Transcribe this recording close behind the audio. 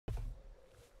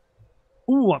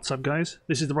What's up, guys?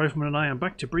 This is the Rifleman and I am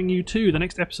back to bring you to the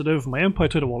next episode of my Empire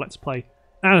Total War Let's Play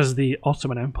as the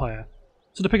Ottoman Empire.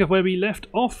 So to pick up where we left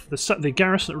off, the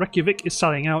garrison at Reykjavik is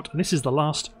selling out, and this is the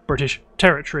last British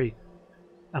territory.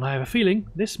 And I have a feeling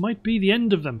this might be the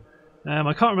end of them.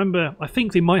 I can't remember, I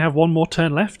think they might have one more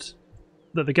turn left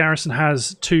that the garrison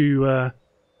has to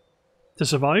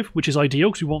survive, which is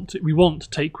ideal because we want to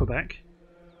take Quebec.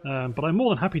 But I'm more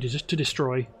than happy to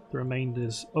destroy the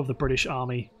remainders of the British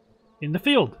army in the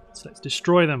field. So let's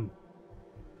destroy them.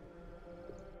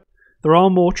 There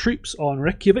are more troops on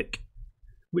Reykjavik,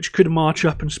 which could march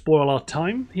up and spoil our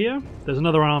time here. There's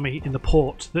another army in the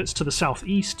port that's to the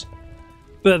southeast,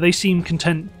 but they seem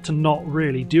content to not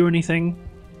really do anything.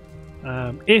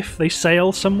 If they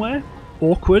sail somewhere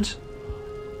awkward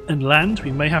and land,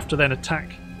 we may have to then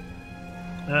attack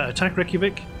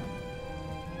Reykjavik,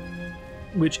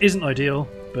 which isn't ideal,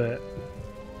 but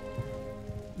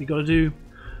we gotta do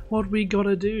what we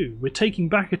gotta do. We're taking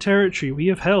back a territory we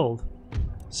have held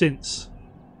since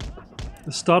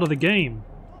the start of the game.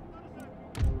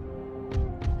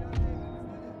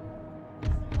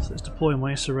 So let's deploy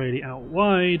my Israeli out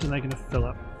wide, and they're gonna fill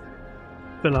out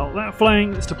that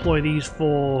flank. Let's deploy these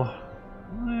four.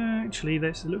 Actually,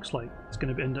 this looks like it's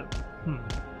going to end up.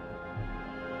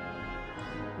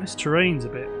 This terrain's a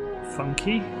bit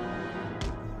funky.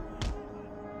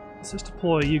 Let's just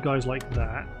deploy you guys like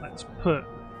that. Let's put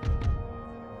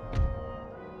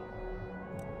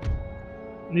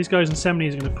these guys in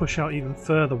 70s are going to push out even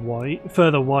further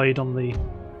wide on the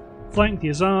flank. The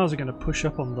Azars are going to push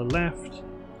up on the left.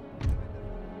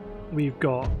 We've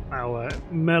got our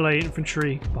melee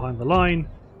infantry behind the line,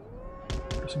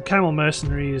 some camel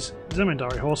mercenaries,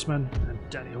 Zemindari horsemen, and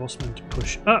Demi horsemen to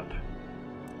push up.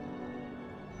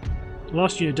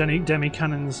 Last year, Demi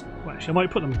cannons. Well, actually, I might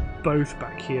put them both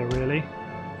back here, really,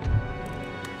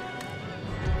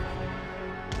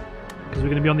 because we're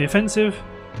going to be on the offensive.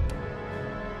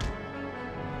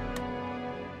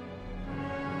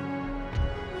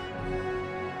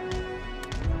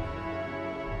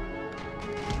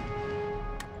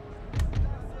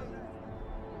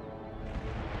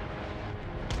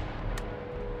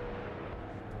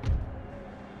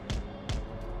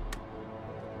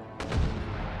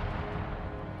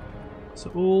 So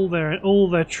all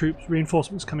their troops,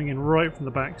 reinforcements coming in right from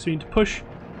the back. So you need to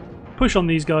push on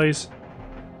these guys,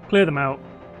 clear them out,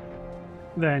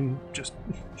 then just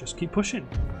keep pushing.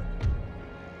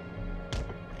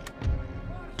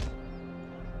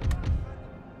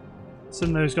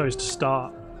 Send those guys to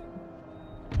start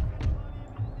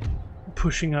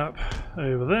pushing up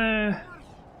over there.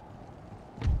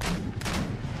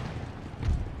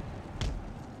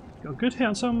 Got a good hit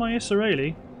on some of my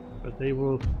Israeli, but they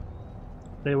will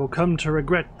come to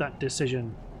regret that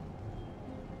decision.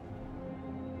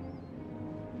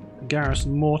 The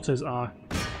garrison mortars they're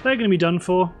going to be done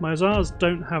for. My Azars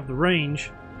don't have the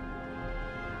range,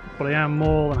 but I am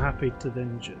more than happy to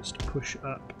then just push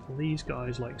up these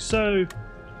guys like so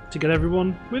to get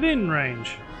everyone within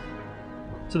range.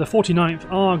 So the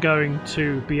 49th are going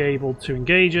to be able to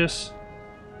engage us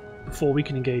before we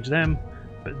can engage them,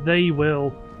 but they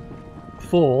will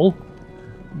fall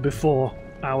before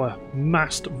our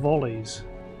massed volleys.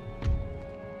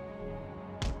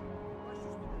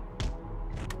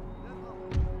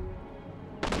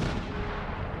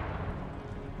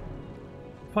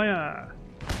 Fire!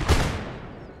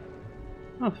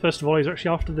 Oh, the first volleys are actually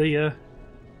after the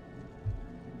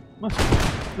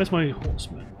where's my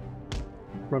horsemen?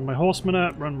 Run my horsemen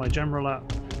up, run my general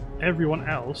up. Everyone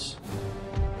else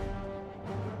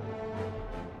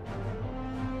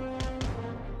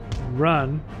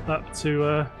run up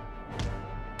to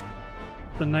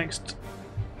the next.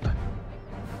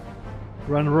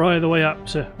 Run right the way up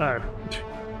to. Oh,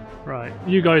 right.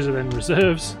 You guys are then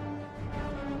reserves.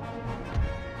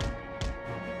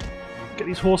 Get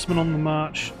these horsemen on the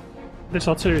march. This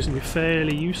artillery is going to be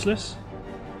fairly useless.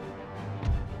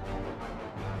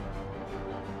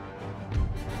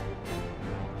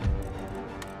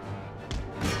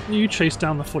 You chase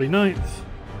down the 49th.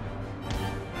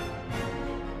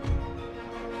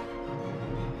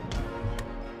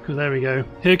 Because there we go.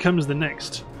 Here comes the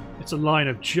next. It's a line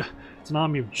of it's an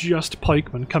army of just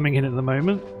pikemen coming in at the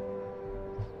moment.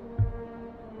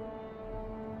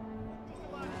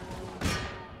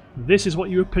 This is what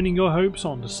you were pinning your hopes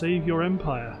on to save your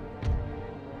empire.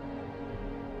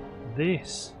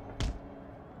 This.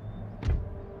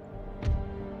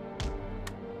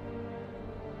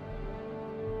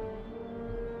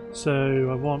 So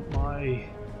I want my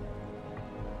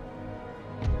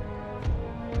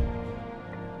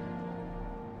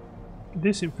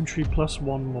this infantry plus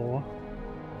one more.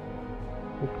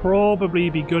 will probably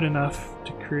be good enough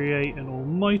to create an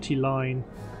almighty line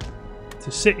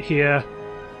to sit here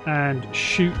and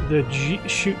shoot the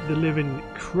living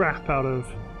crap out of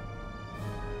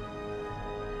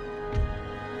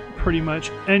pretty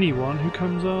much anyone who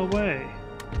comes our way.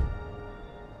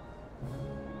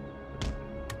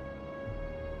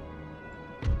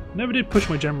 Never did push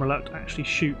my general out to actually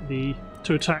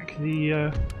to attack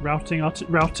the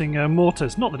routing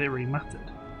mortars. Not that it really mattered.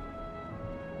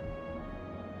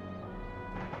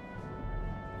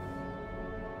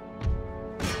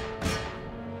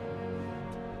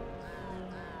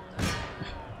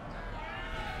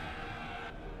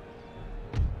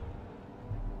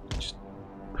 Just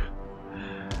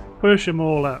push them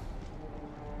all up.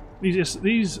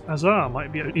 These Azar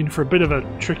might be in for a bit of a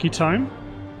tricky time.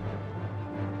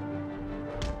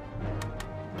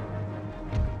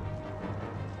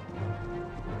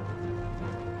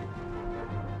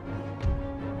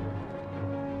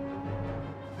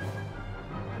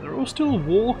 Still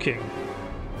walking.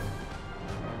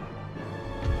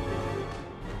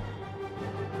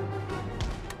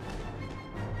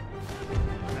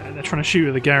 And they're trying to shoot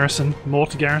at the garrison,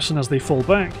 mortar garrison, as they fall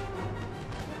back.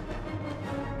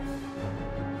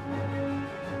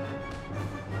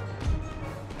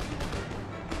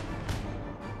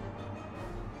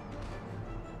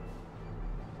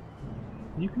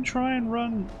 You can try and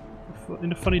run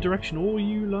in a funny direction all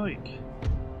you like.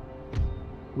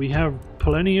 We have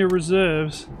plenty of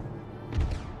reserves.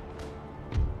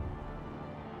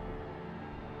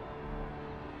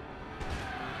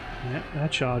 Yep, they're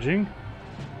charging.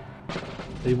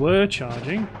 They were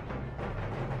charging.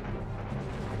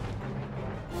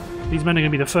 These men are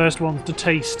going to be the first ones to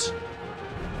taste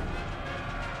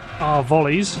our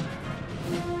volleys.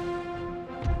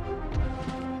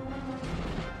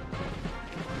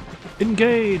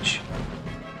 Engage!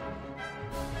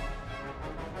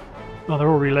 Oh, they're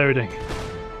all reloading.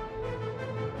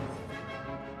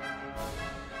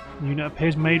 Unit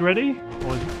appears made ready?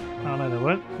 Or, oh no, they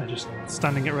weren't. They're just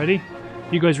standing it ready.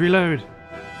 You guys reload.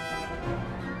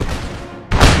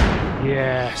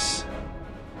 Yes.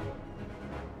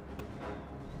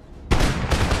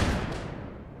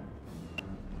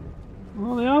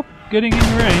 Well, they are getting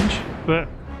in range, but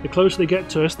the closer they get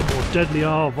to us, the more deadly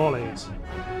our volleys.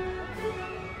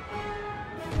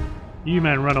 You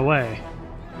men run away.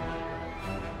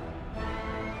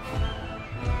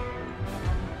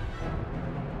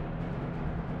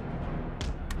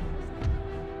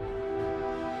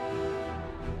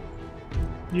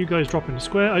 You guys drop into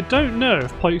square. I don't know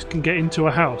if pikes can get into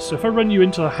a house, so if I run you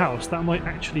into a house, that might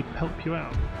actually help you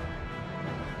out.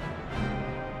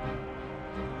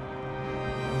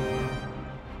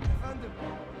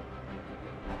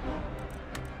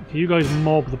 Okay, you guys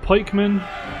mob the pikemen.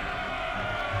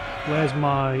 Where's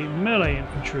my melee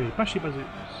infantry? Bashi bazooks.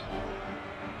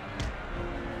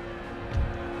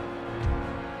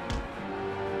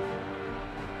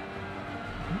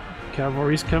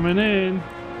 Cavalry's coming in.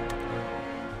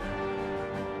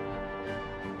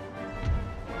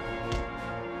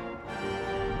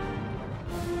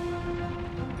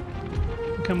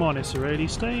 Come on, Israeli,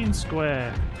 stay in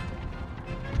square.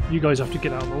 You guys have to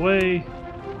get out of the way.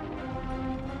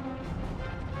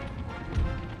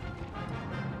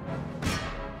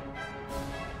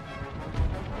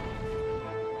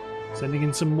 Sending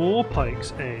in some more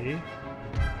pikes, eh?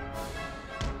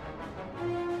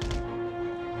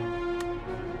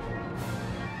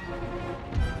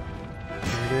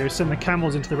 There we go, send the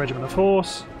camels into the regiment of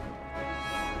horse.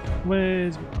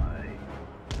 Where's my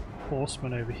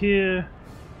horseman over here?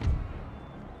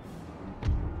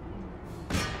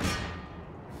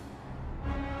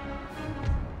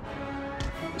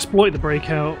 Exploit the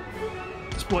breakout.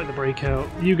 Exploit the breakout.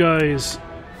 You guys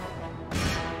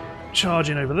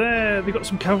charging over there. They've got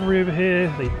some cavalry over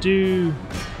here. They do.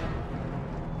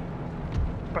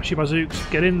 Bashi bazooks,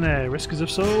 get in there. Riskers of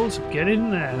souls, get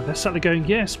in there. They're sat there going,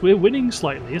 yes, we're winning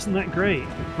slightly. Isn't that great?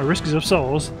 My Riskers of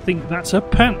souls think that's a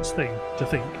pants thing to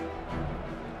think.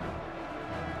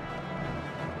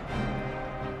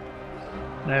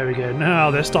 There we go.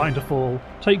 Now they're starting to fall.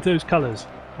 Take those colours.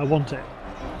 I want it.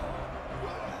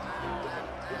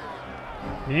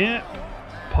 Yep.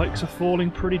 Pikes are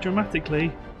falling pretty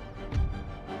dramatically.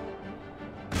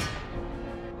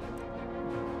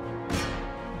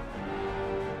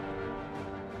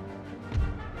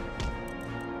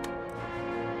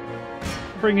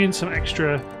 Bring in some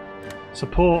extra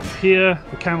support here.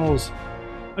 The camels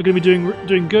are going to be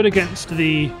doing good against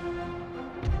the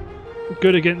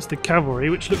cavalry,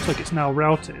 which looks like it's now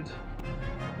routed.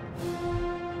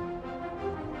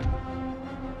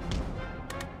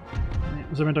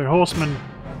 Zemindar horsemen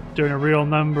doing a real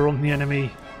number on the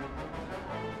enemy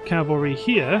cavalry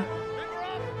here.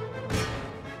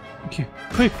 Okay,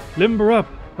 quick, limber up.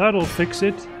 That'll fix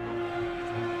it.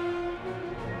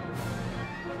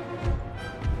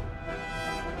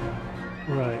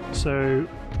 Right, so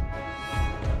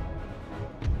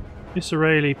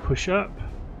Israeli push up.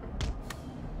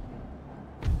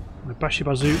 My Bashi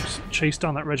Bazooks chase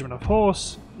down that regiment of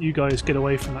horse. You guys get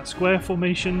away from that square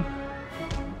formation.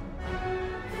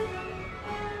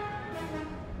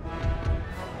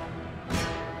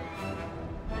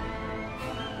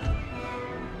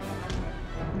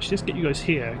 Let's just get you guys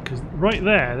here, because right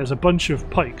there's a bunch of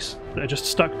pikes that are just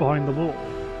stuck behind the wall.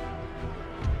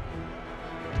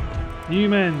 You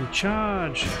men,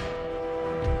 charge!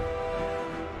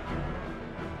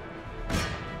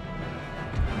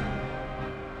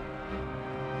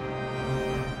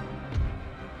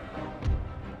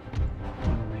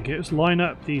 Let's line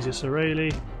up these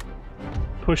Israeli,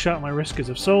 push out my Riskers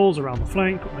of Souls around the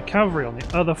flank, put my cavalry on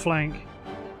the other flank.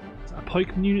 Is that a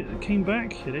pikeman unit that came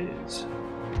back? It is.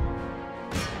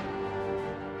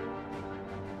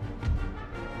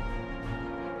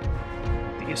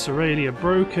 The Israeli are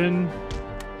broken.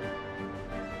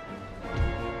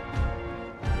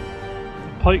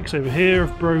 The pikes over here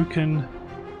have broken.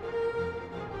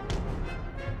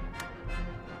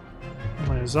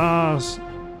 My Azars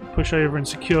push over and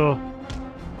secure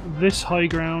this high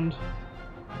ground.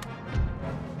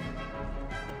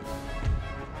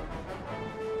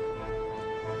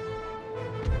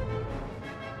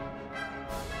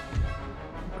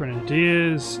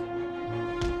 Grenadiers.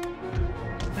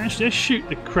 Actually, let's shoot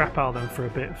the crap out of them for a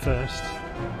bit first.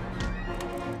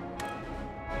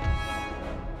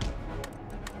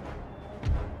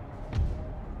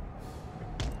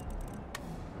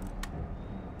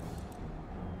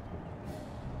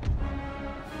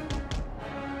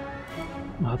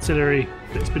 Artillery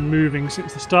that's been moving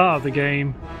since the start of the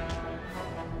game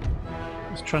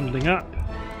is trundling up.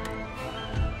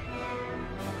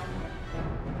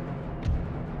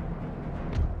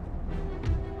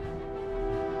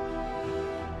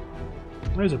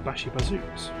 Those are Bashi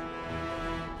Bazooks.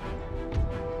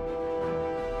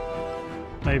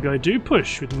 Maybe I do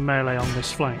push with melee on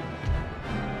this flank.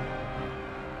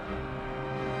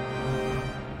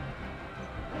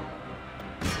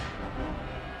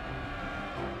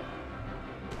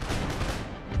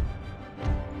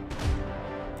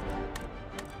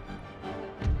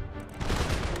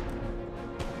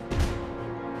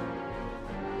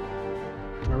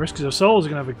 Riskers of Souls are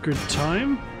going to have a good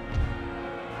time.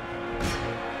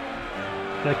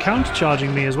 They're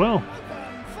counter-charging me as well.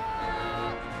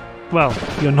 Well,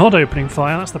 you're not opening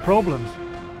fire, that's the problem.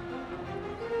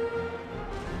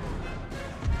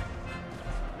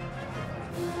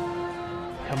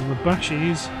 Come the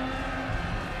Bashis.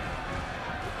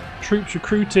 Troops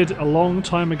recruited a long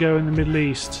time ago in the Middle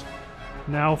East,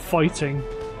 now fighting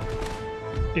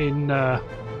in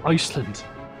Iceland.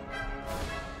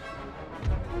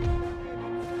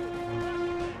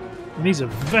 And these are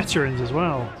veterans as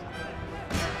well.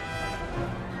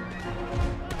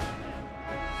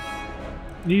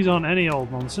 These aren't any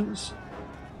old nonsense.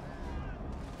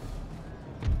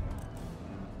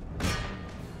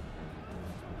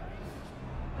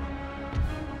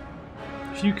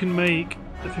 If you can make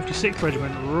the 56th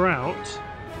Regiment route,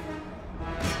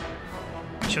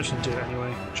 which I should do it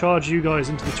anyway, charge you guys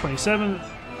into the 27th.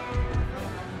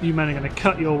 You men are going to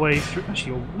cut your way through.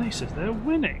 Actually, your laces, they're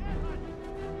winning.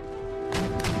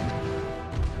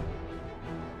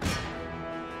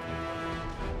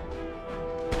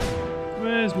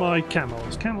 Where's my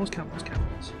camels? Camels, camels,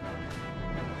 camels.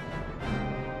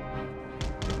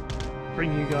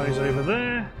 Bring you guys over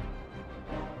there.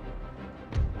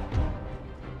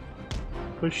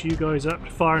 Push you guys up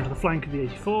to fire into the flank of the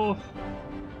 84th.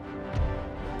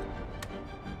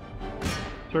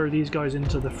 Throw these guys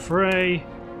into the fray.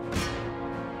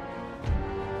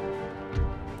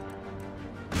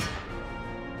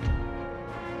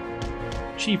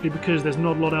 Chiefly because there's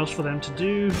not a lot else for them to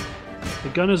do. The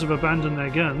gunners have abandoned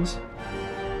their guns.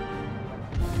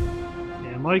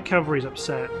 Yeah, my cavalry's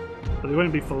upset, but they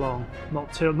won't be for long.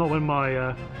 Not when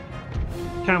my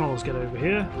camels get over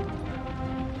here.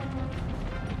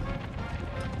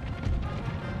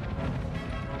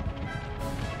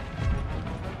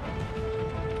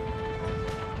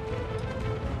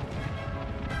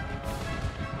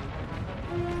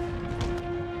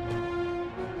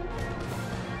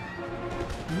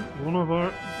 One of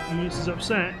our units is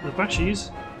upset. The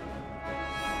Bashis.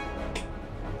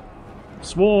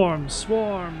 Swarm,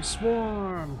 swarm,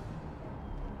 swarm.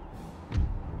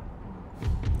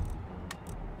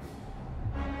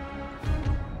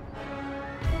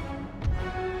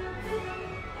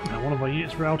 of our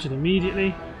units routed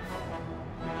immediately.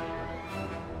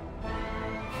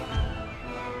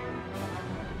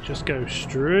 Just go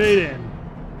straight in.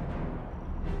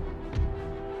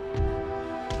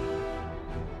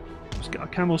 Just get our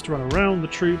camels to run around the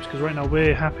troops, because right now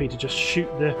we're happy to just shoot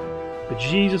the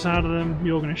bejesus out of them.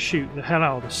 You're going to shoot the hell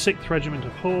out of the 6th Regiment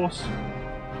of Horse.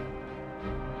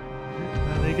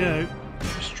 There they go.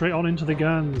 Straight on into the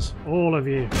guns. All of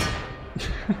you.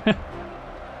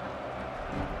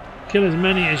 Kill as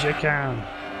many as you can.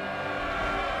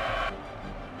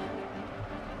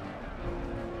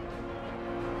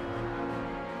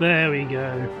 There we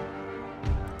go.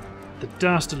 The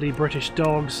dastardly British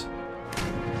dogs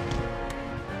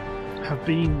have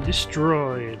been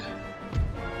destroyed.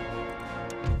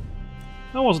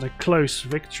 That wasn't a close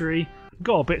victory.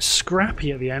 Got a bit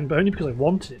scrappy at the end, but only because I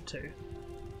wanted it to.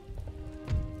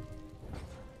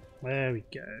 There we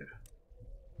go.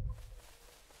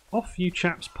 Off you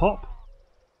chaps pop.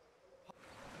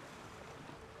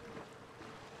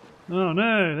 Oh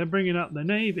no, they're bringing up the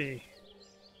navy.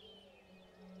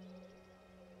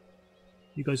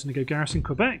 You guys are going to go garrison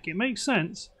Quebec? It makes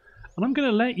sense. And I'm going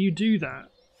to let you do that.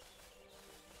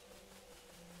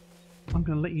 I'm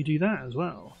going to let you do that as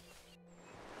well.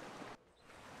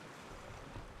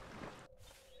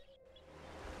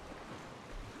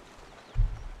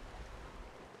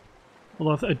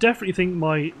 Although I definitely think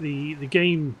the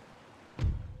game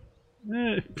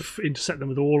intercept them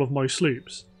with all of my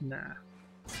sloops. Nah.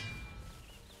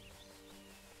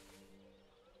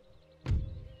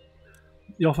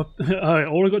 The offer.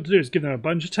 All I've got to do is give them a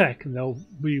bunch of tech, and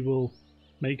we will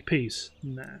make peace.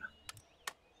 Nah.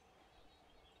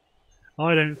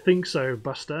 I don't think so,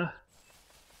 Buster.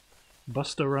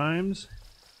 Buster Rhymes.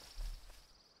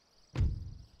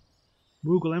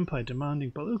 Mughal Empire demanding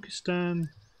Baluchistan.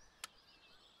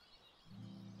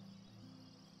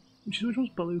 Which one's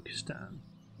Baluchistan?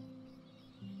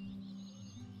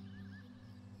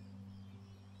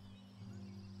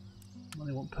 Well,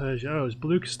 they want Persia. Oh, it's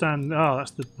Baluchistan. Oh,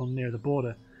 that's the one near the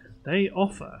border. They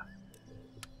offer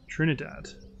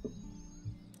Trinidad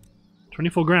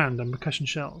 24 grand and percussion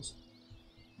shells.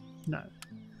 No.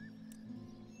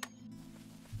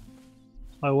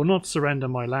 I will not surrender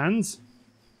my lands.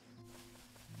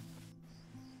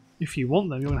 If you want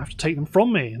them, you're going to have to take them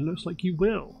from me. It looks like you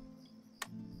will.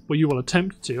 Well, you will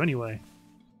attempt to, anyway.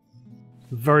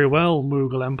 Very well,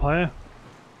 Mughal Empire.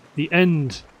 The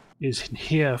end is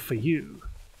here for you.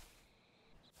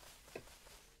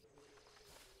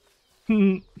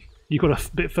 You've got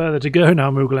a bit further to go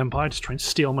now, Mughal Empire, to try and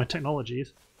steal my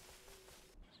technologies.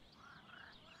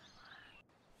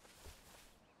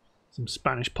 Some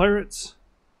Spanish pirates.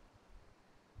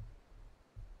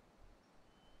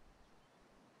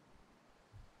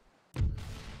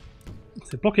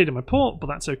 They blockaded my port, but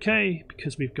that's okay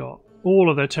because we've got all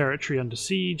of their territory under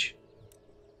siege.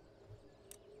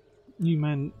 You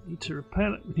men need to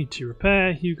repair.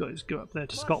 You guys go up there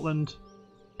to Scotland.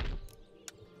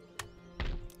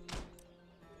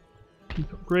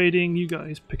 Keep upgrading. You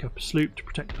guys pick up a sloop to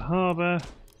protect the harbour.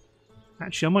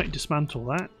 Actually, I might dismantle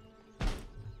that.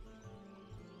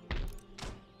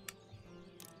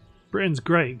 Britain's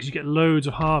great because you get loads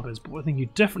of harbours, but one thing you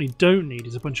definitely don't need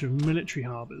is a bunch of military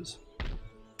harbours.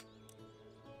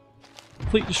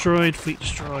 Fleet destroyed,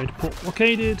 port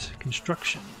blockaded,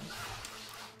 construction.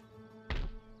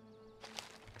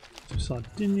 So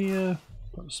Sardinia,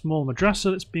 got a small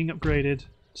madrasa that's being upgraded.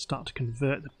 Start to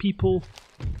convert the people.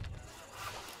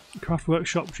 Craft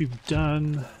workshop, which we've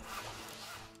done.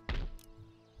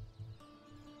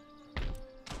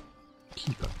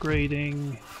 Keep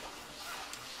upgrading.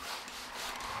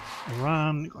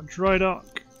 Iran, got a dry dock.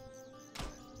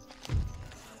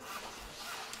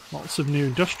 Lots of new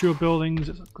industrial buildings.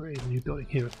 Let's upgrade a new building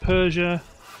here at Persia.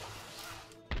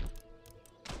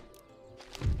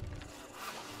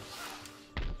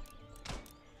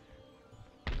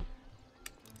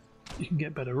 You can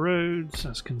get better roads,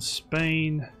 as can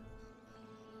Spain.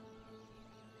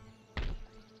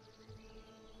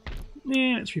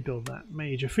 Yeah, let's rebuild that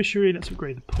major fishery. Let's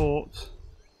upgrade the port.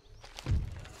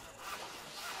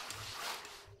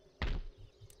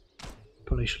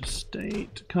 Palatial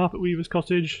estate, carpet weaver's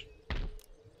cottage.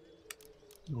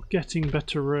 You're getting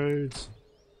better roads.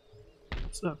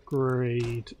 Let's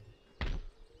upgrade.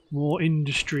 More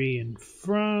industry in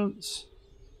France.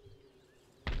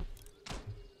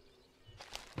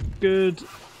 Good.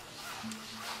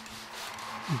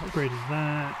 We've upgraded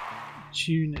that.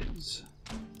 Tunis.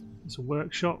 It's a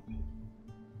workshop.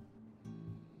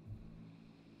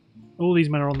 All these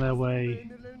men are on their way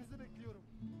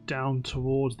down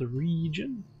towards the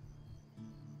region.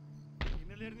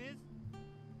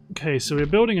 Okay, so we're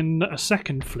building a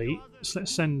second fleet, so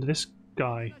let's send this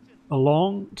guy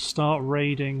along to start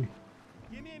raiding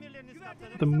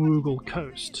the Mughal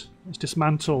coast. Let's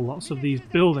dismantle lots of these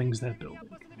buildings they're building.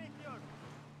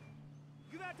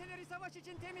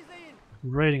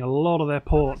 Raiding a lot of their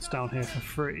ports down here for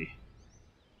free.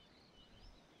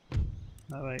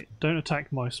 No wait, don't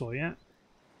attack Mysore yet.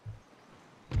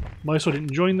 Mysore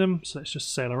didn't join them, so let's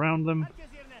just sail around them.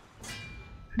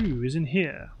 Who is in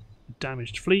here? A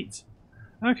damaged fleet.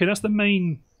 Okay, that's the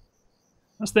main.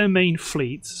 That's their main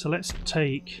fleet. So let's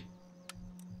take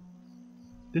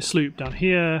this sloop down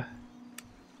here.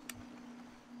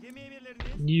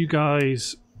 You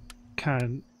guys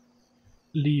can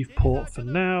leave port for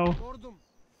now.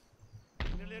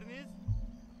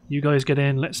 You guys get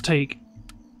in. Let's take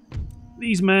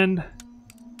these men.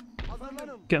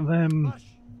 Get them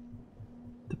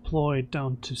deployed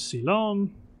down to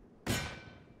Ceylon.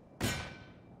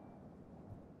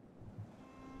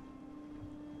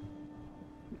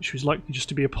 Which was likely just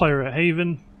to be a pirate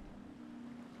haven.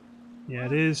 Yeah,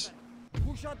 it is.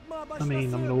 I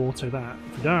mean, I'm going to auto that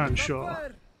if you aren't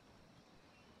sure.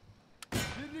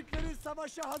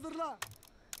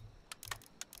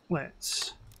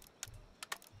 Let's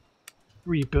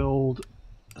rebuild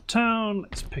the town.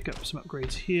 Let's pick up some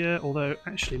upgrades here. Although,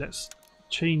 actually, let's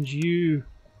change you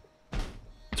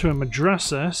to a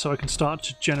madrasa so I can start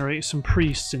to generate some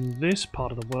priests in this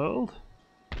part of the world.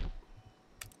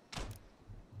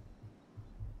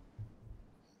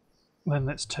 Then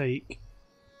let's take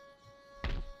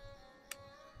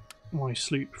my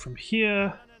sloop from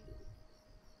here.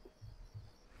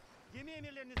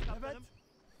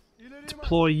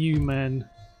 Deploy you men.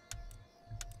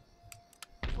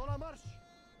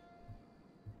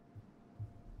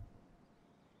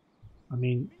 I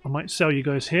mean, I might sell you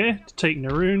guys here to take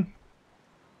Naroon.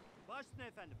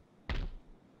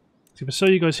 So if I sell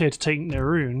you guys here to take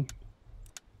Naroon,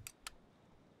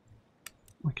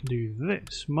 I can do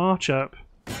this. March up.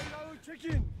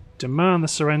 Demand the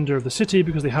surrender of the city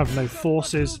because they have no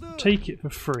forces. Take it for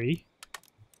free.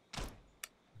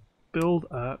 Build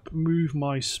up. Move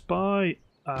my spy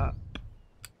up.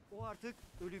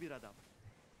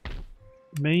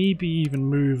 Maybe even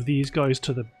move these guys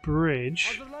to the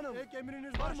bridge.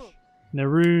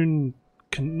 Naroon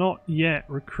cannot yet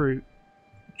recruit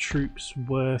troops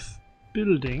worth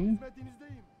building.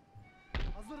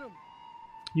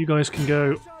 You guys can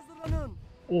go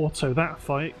auto that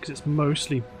fight because it's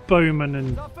mostly bowmen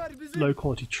and low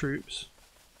quality troops.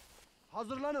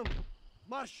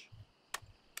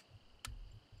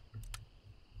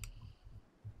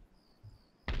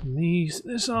 And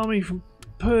this army from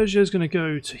Persia is going to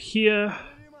go to here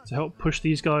to help push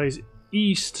these guys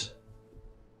east.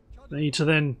 They need to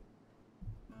then,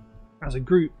 as a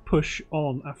group, push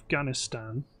on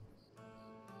Afghanistan.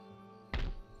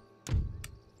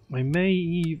 I may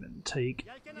even take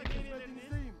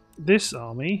this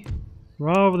army,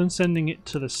 rather than sending it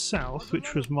to the south,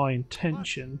 which was my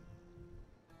intention,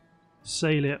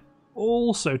 sail it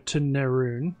also to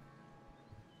Naroon.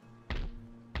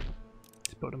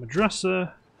 Let's build a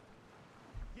madrasa.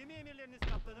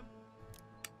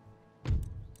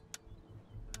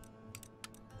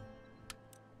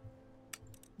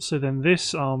 So then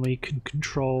this army can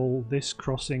control this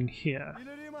crossing here.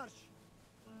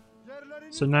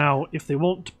 So now, if they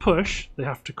want to push, they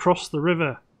have to cross the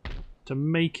river to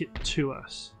make it to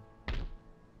us.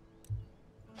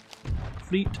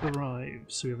 Fleet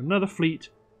arrives. So we have another fleet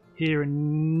here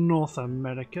in North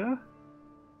America.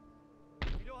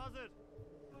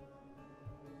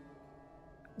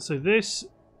 So this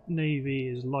navy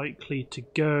is likely to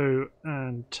go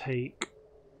and take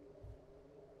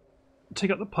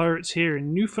up the pirates here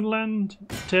in Newfoundland.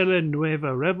 Terra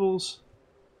Nueva rebels.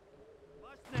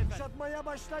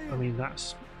 I mean,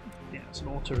 that's, yeah, it's an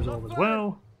auto-resolve as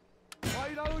well.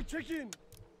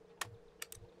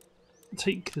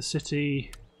 Take the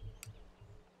city.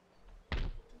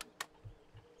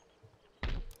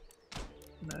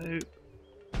 Nope.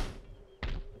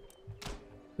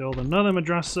 Build another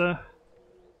madrasa.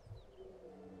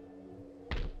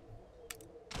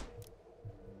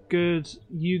 Good.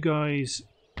 You guys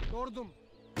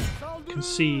can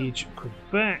siege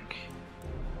Quebec.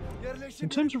 In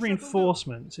terms of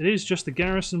reinforcements, it is just the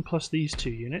garrison plus these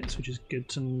 2 units, which is good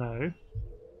to know.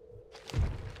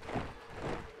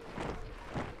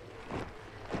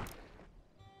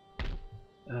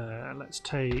 Let's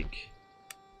take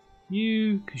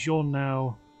you, because you're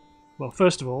now... Well,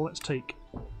 first of all, let's take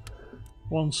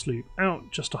one sloop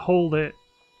out just to hold it.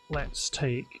 Let's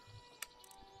take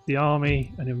the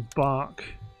army and embark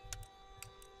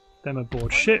them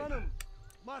aboard ship.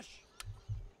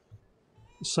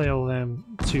 sail them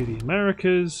to the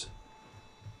Americas.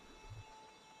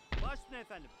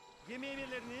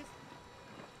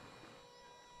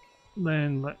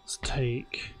 Then let's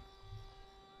take...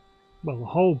 well, a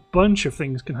whole bunch of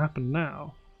things can happen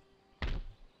now.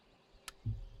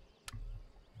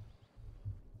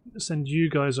 Send you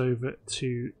guys over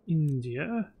to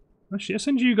India. Actually, I'll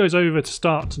send you guys over to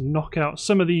start to knock out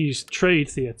some of these trade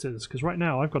theatres, because right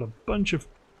now I've got a bunch of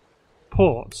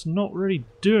ports not really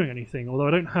doing anything, although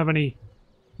I don't have any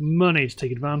money to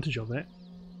take advantage of it.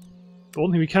 But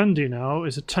one thing we can do now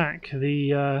is attack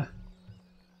the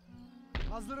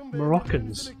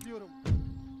Moroccans,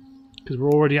 because we're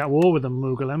already at war with the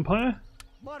Mughal Empire.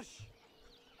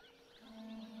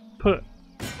 Put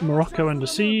Morocco under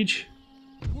siege.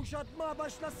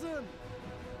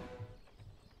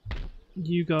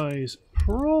 You guys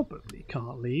probably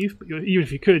can't leave, but even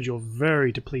if you could, you're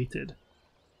very depleted.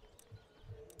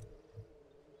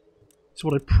 So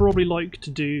what I'd probably like to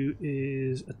do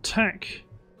is attack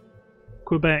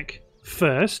Quebec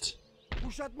first,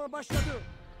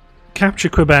 capture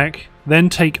Quebec, then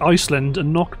take Iceland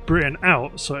and knock Britain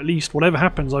out, so at least whatever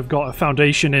happens I've got a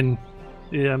foundation in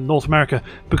North America,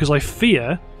 because I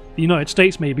fear the United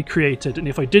States may be created, and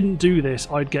if I didn't do this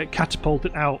I'd get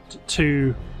catapulted out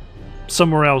to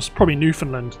somewhere else, probably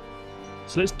Newfoundland.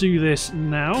 So let's do this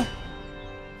now.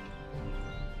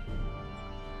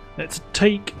 Let's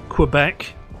take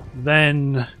Quebec,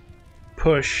 then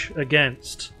push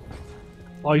against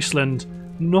Iceland,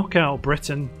 knock out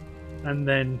Britain, and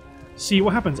then see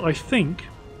what happens. I think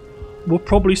we'll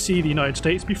probably see the United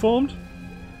States be formed,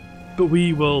 but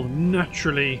we will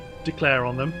naturally declare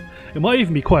on them. It might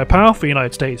even be quite a powerful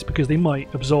United States, because they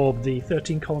might absorb the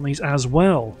 13 colonies as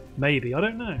well. Maybe, I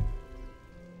don't know.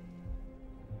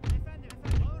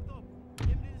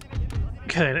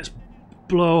 Okay, let's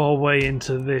blow our way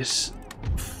into this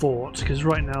fort, because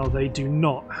right now they do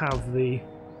not have the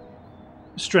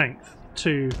strength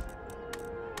to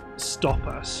stop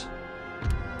us.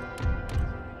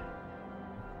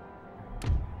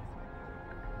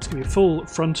 It's going to be a full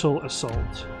frontal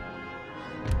assault.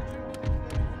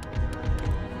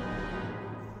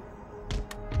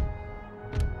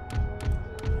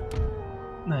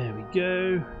 There we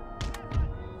go.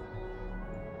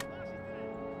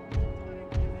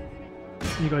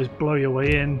 You guys blow your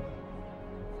way in.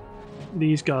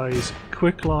 These guys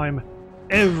quicklime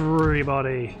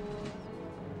everybody.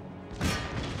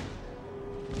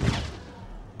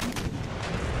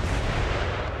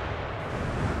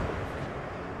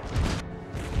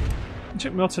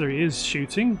 Check my artillery is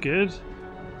shooting, good.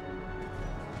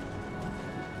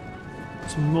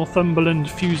 Some Northumberland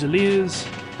Fusiliers.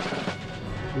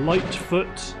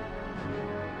 Lightfoot.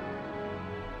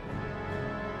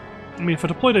 I mean, if I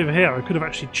deployed over here, I could have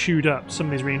actually chewed up some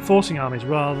of these reinforcing armies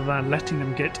rather than letting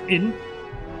them get in.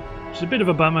 Which is a bit of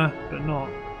a bummer, but not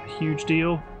a huge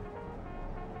deal.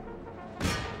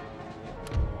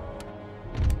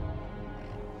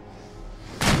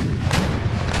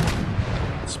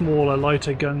 Smaller,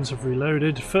 lighter guns have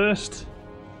reloaded first.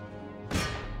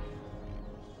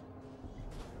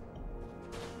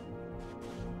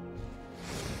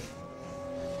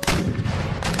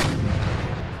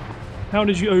 How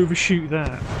did you overshoot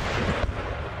that?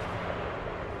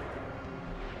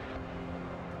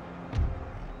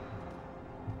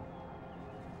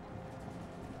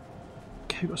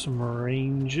 Okay, we've got some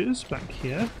rangers back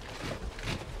here.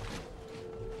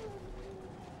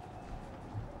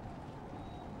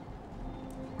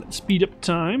 Let's speed up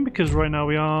time, because right now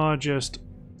we are just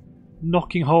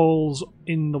knocking holes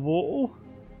in the wall.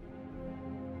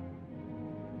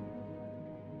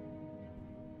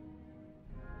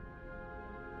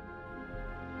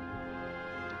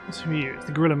 So here, it's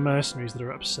the guerrilla mercenaries that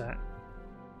are upset.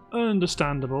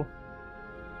 Understandable.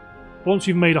 Once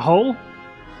you've made a hole,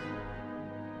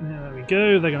 there we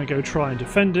go, they're going to go try and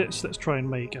defend it, so let's try and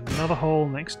make another hole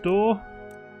next door.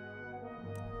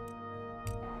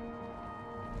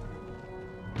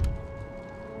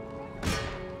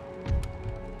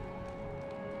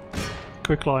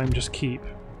 Quicklime just keep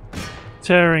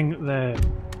tearing their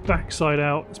backside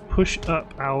out. Let's push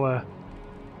up our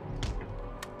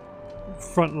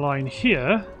front line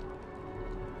here,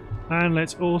 and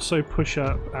let's also push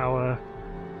up our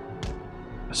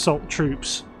assault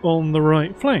troops on the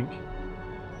right flank.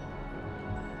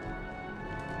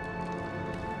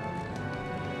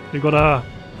 We've got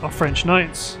our French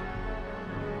knights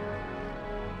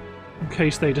in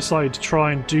case they decide to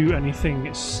try and do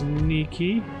anything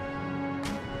sneaky.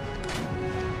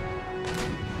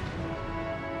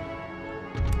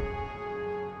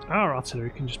 Our artillery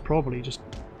can just probably just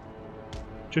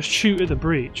shoot at the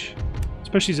breach. It's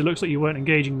Especially as it looks like you weren't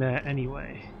engaging there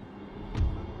anyway.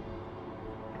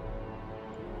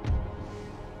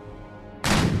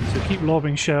 So keep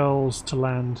lobbing shells to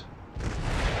land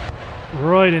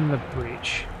right in the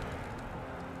breach.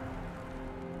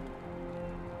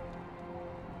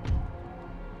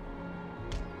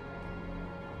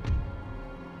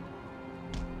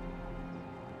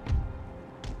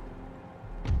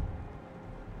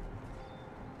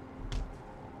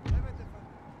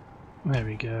 There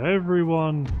we go,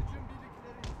 everyone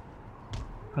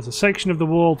has a section of the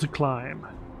wall to climb.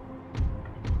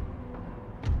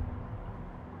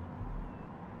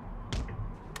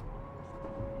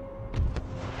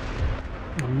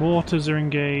 The mortars are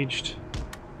engaged.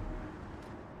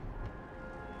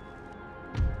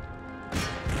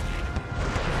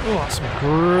 Oh, that's some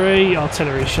great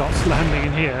artillery shots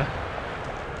landing in here.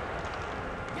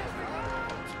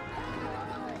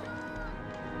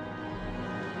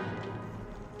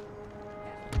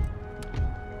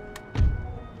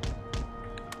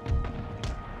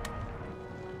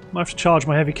 Might have to charge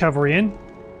my heavy cavalry in.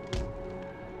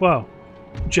 Well,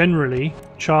 generally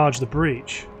charge the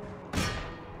breach.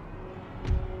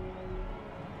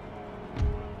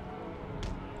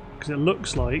 Because it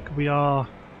looks like we are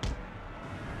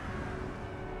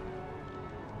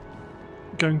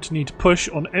going to need to push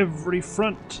on every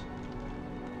front.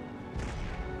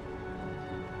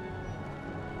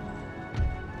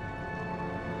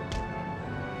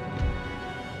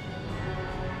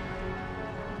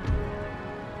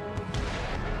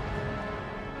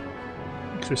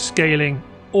 So scaling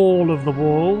all of the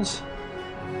walls.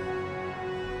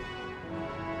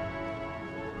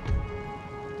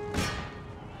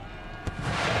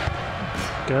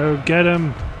 Go get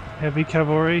him, heavy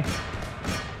cavalry.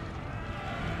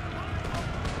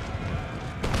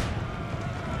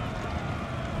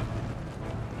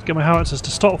 Get my howitzers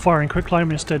to stop firing quicklime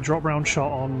and instead drop round shot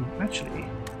on. Actually,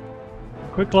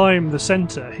 quicklime the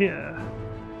centre here.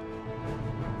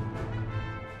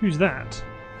 Who's that?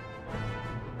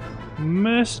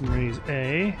 Mercenaries,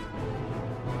 eh?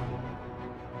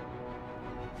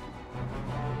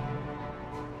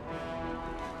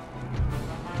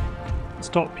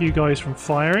 Stop you guys from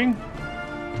firing.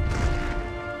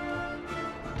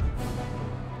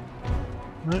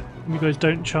 No, you guys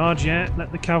don't charge yet.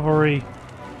 Let the cavalry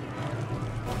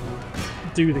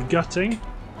do the gutting.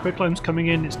 Quicklime's coming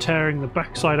in, it's tearing the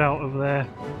backside out of their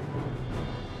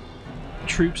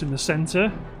troops in the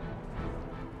centre.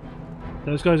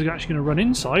 Those guys are actually going to run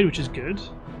inside, which is good.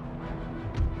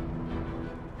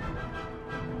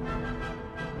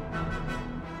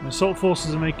 The assault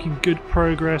forces are making good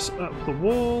progress up the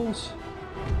walls.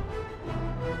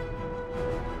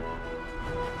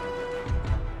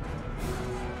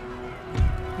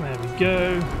 There we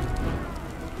go.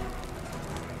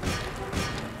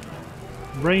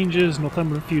 Rangers,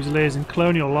 Northumberland Fusiliers in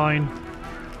Colonial Line.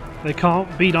 They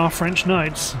can't beat our French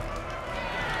Knights.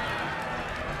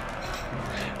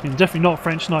 I mean, definitely not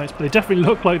French Knights, but they definitely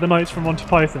look like the Knights from Monty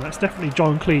Python. That's definitely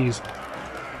John Cleese.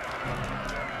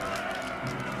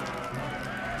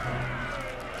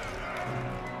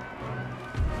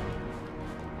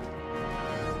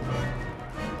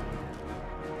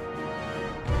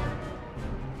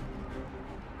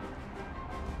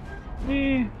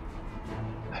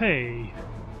 Hey.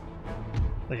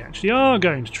 They actually are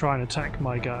going to try and attack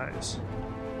my guys.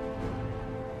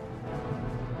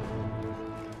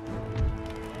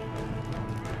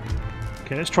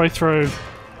 Okay, let's try throw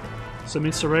some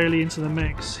Israeli into the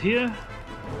mix here.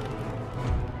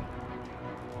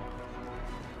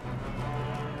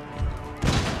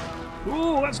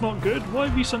 Oh, that's not good. Why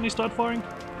have you suddenly started firing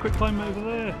quicklime over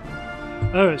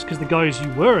there? Oh, it's because the guys you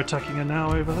were attacking are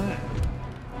now over there.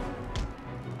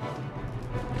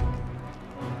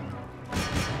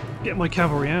 Get my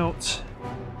cavalry out.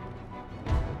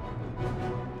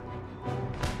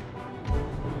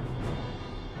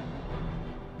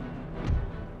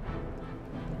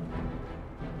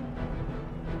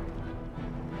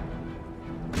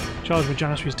 Charge my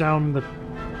janissaries down the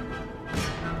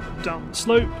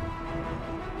slope.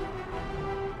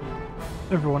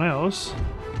 Everyone else,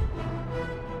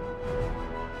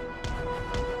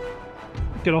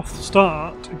 get off the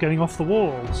start, getting off the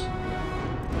walls.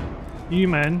 You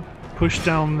men push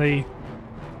down the.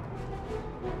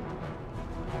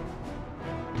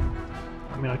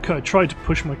 I mean, I could have tried to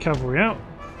push my cavalry out,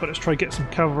 but let's try to get some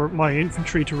cavalry, my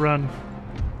infantry to run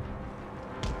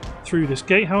through this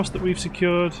gatehouse that we've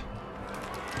secured.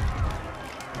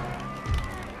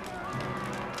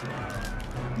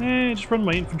 Just run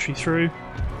my infantry through.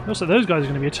 Also, those guys are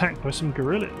going to be attacked by some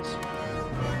guerrillas.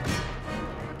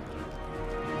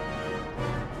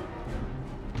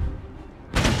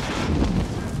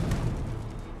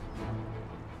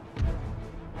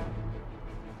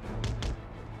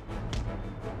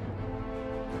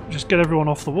 just get everyone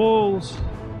off the walls.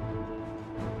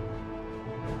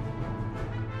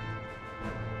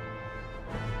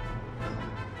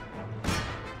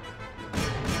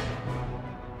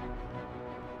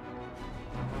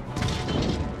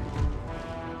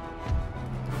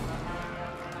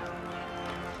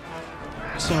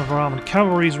 Some of our armoured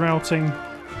cavalry's routing.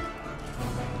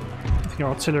 I think our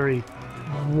artillery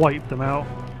wiped them out.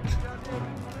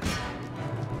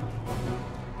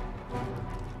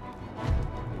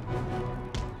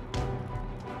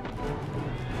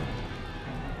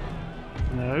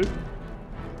 No.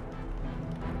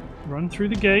 Run through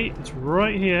the gate. It's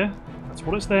right here. That's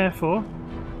what it's there for.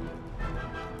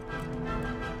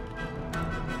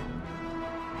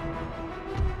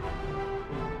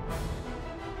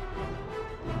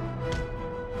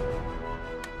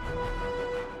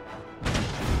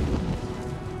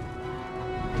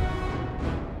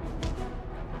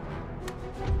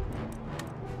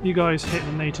 You guys hit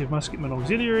the native musketman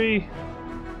auxiliary.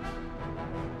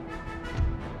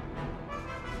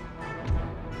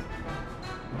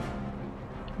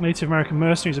 Native American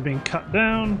mercenaries are being cut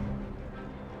down.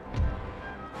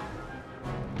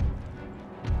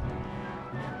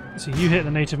 So you hit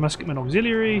the native musketman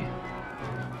auxiliary.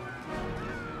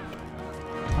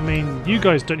 I mean, you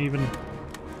guys don't even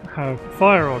have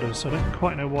fire orders, so I don't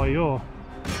quite know why you're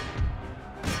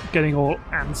getting all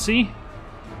antsy.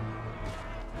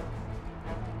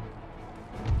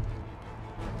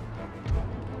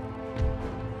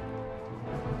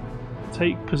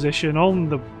 Take position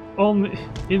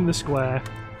in the square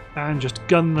and just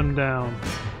gun them down.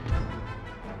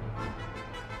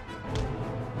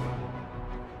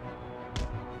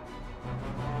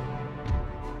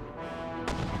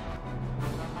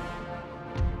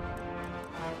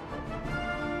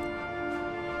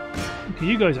 Okay,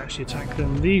 you guys actually attack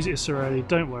them. These Israeli,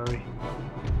 don't worry.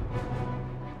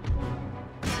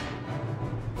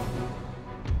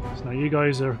 So now you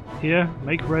guys are here,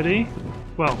 make ready.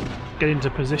 Well, get into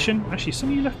position. Actually, some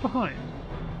of you left behind.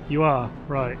 You are,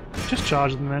 right. Just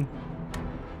charge them then.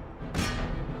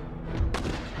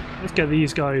 Let's get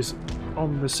these guys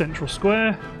on the central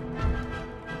square.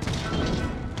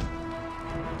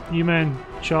 You men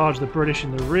charge the British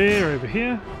in the rear over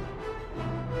here.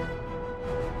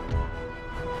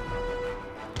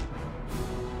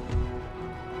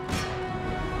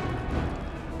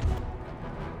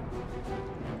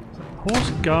 Horse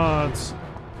guards.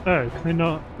 Oh, can they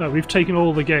not? No, we've taken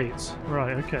all the gates.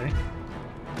 Right, okay.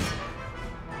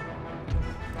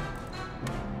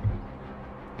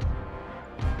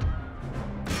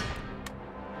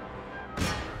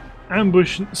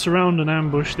 Ambush, surround and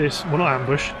ambush this. Well, not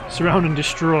ambush. Surround and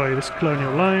destroy this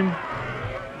colonial line.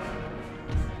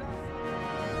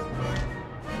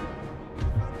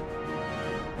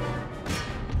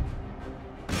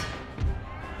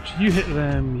 You hit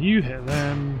them, you hit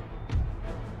them.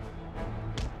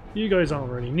 You guys aren't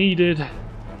really needed.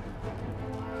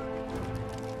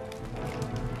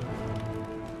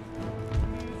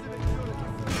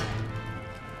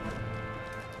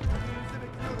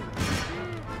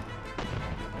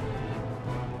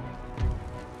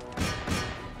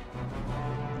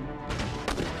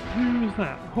 Who is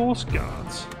that? Horse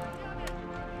guards.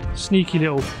 Sneaky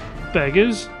little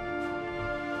beggars.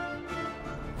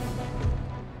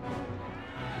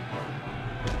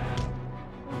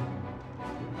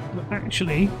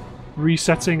 Actually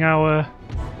resetting our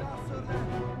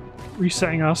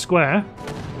square,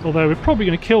 although we're probably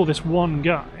going to kill this one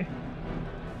guy.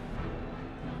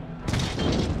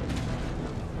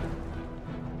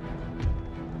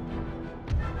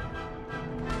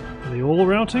 Are they all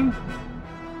routing?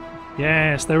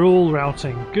 Yes, they're all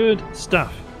routing. Good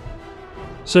stuff.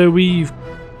 So we've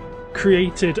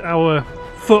created our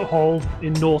foothold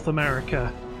in North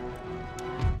America.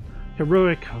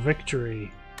 Heroic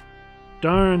victory.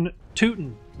 Darn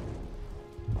tootin'.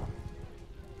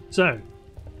 So,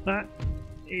 that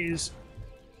is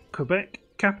Quebec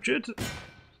captured.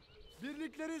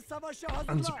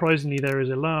 Unsurprisingly, there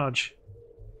is a large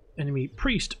enemy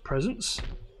priest presence,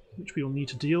 which we will need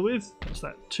to deal with. What's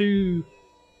that? 2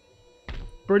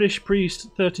 British priest,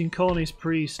 13 colonies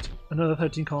priest, another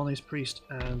 13 colonies priest,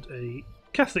 and a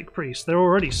Catholic priest. They're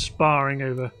already sparring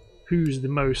over who's the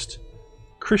most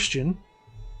Christian.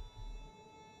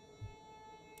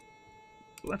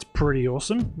 That's pretty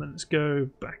awesome. Let's go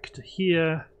back to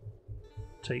here.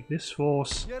 Take this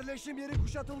force.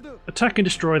 Attack and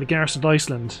destroy the garrison of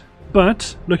Iceland.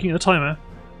 But, looking at the timer,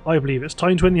 I believe it's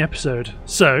time to end the episode.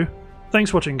 So, thanks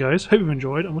for watching guys, hope you've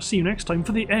enjoyed, and we'll see you next time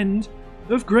for the end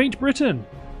of Great Britain.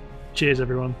 Cheers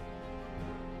everyone.